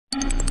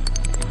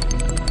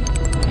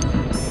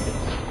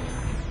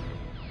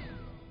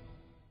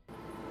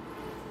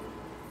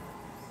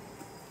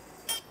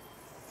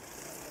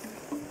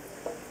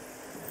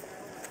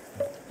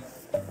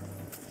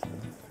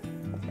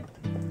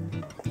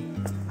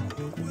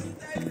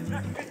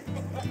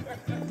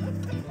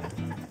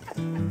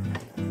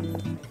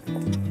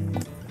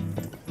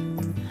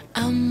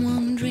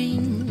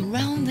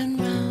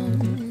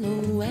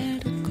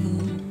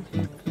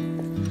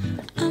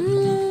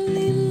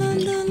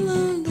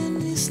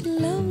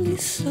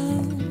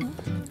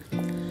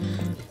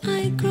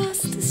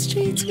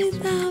dance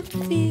without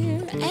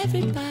fear.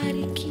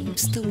 Everybody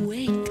keeps the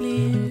way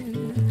clear.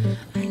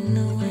 I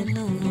know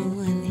no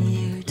one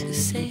here to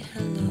say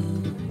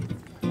hello.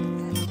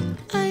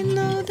 I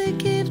know they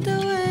keep the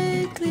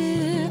way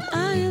clear.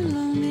 I am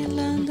lonely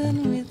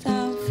London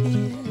without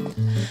fear.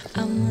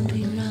 I'm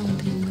wandering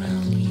round and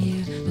round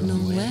here,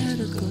 nowhere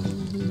to go.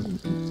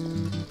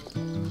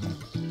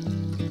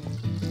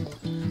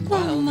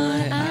 While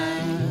my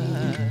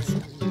eyes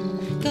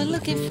go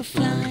looking for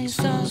flying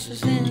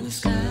saucers in the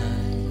sky.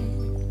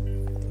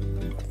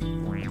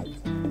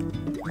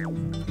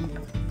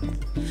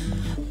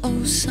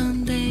 Oh,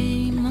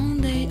 Sunday,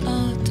 Monday,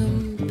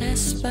 autumn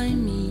passed by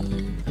me,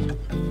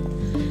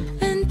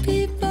 and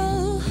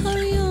people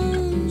hurry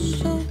on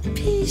so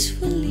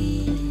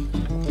peacefully.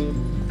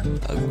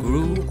 A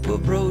group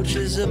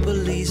approaches a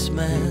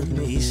policeman.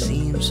 He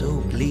seems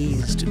so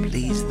pleased to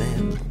please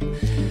them.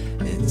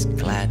 It's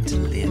glad to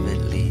live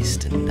at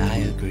least, and I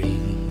agree.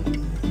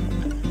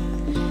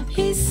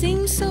 He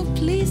seems so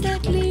pleased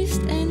at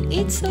least, and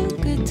it's so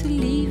good to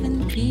live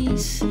in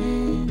peace.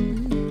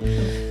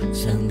 And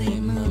Sunday,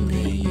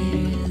 Monday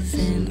years,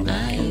 and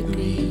I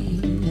agree.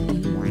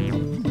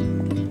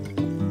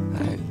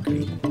 I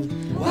agree.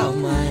 While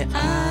my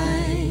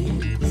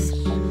eyes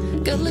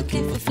go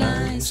looking for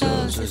flying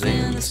saucers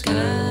in the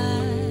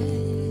sky.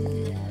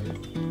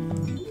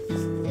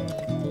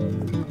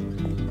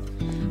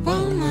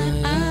 While my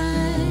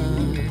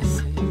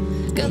eyes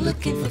go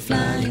looking for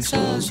flying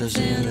saucers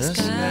in the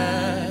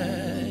skies.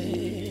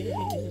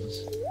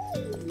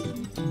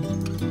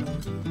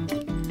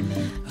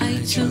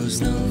 I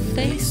chose no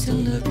face to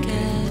look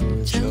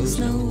at, chose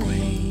no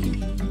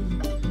way.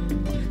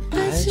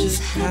 I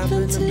just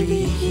happen to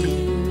be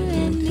here,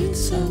 and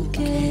it's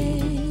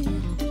okay.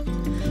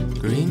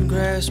 Green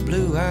grass,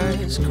 blue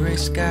eyes, gray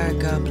sky,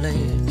 God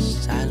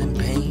bless. Silent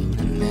pain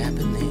and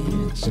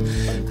happiness.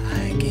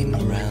 I came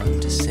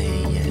around to say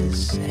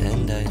yes,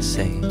 and I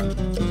say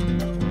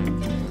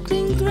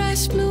green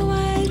grass, blue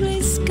eyes,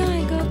 gray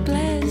sky, God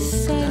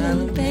bless.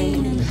 Silent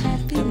pain and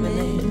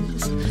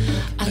happiness.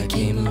 I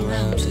came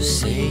around to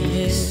say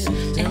yes,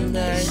 and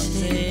I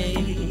say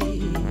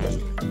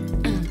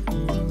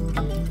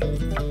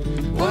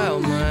while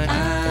my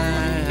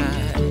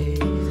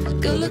eyes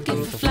go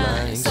looking for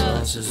flying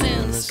saucers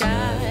in the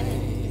sky.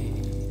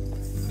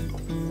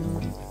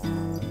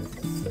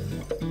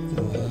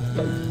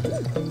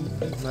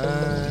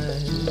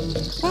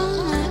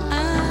 While my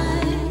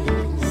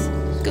eyes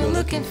go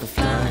looking for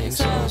flying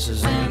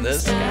saucers in the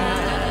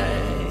sky.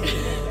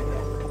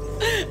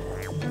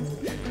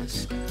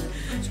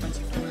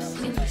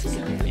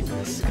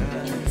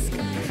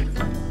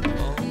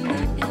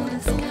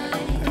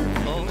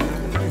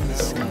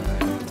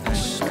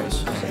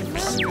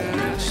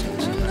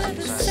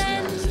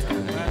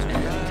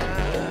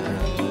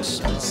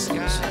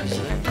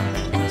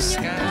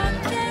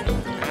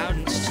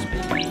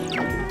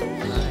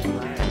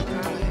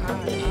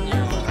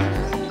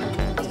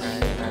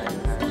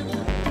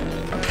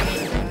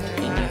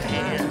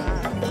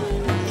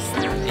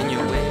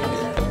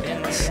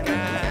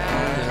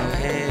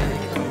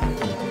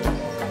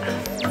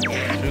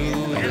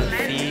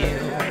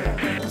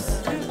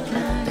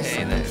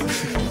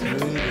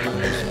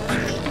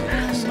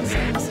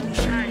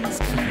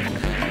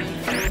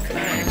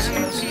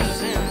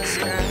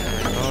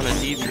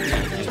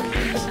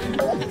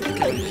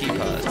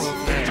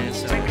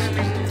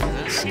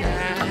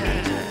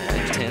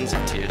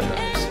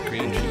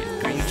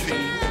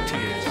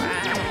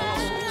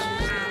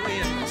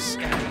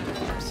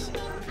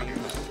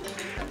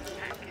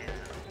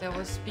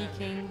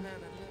 Speaking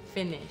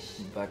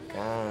Finnish.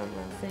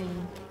 Bacana.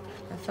 Thing.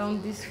 I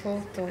found this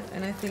photo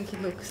and I think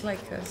it looks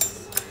like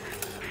us.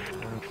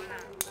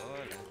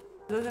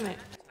 Doesn't it?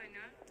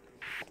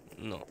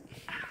 No.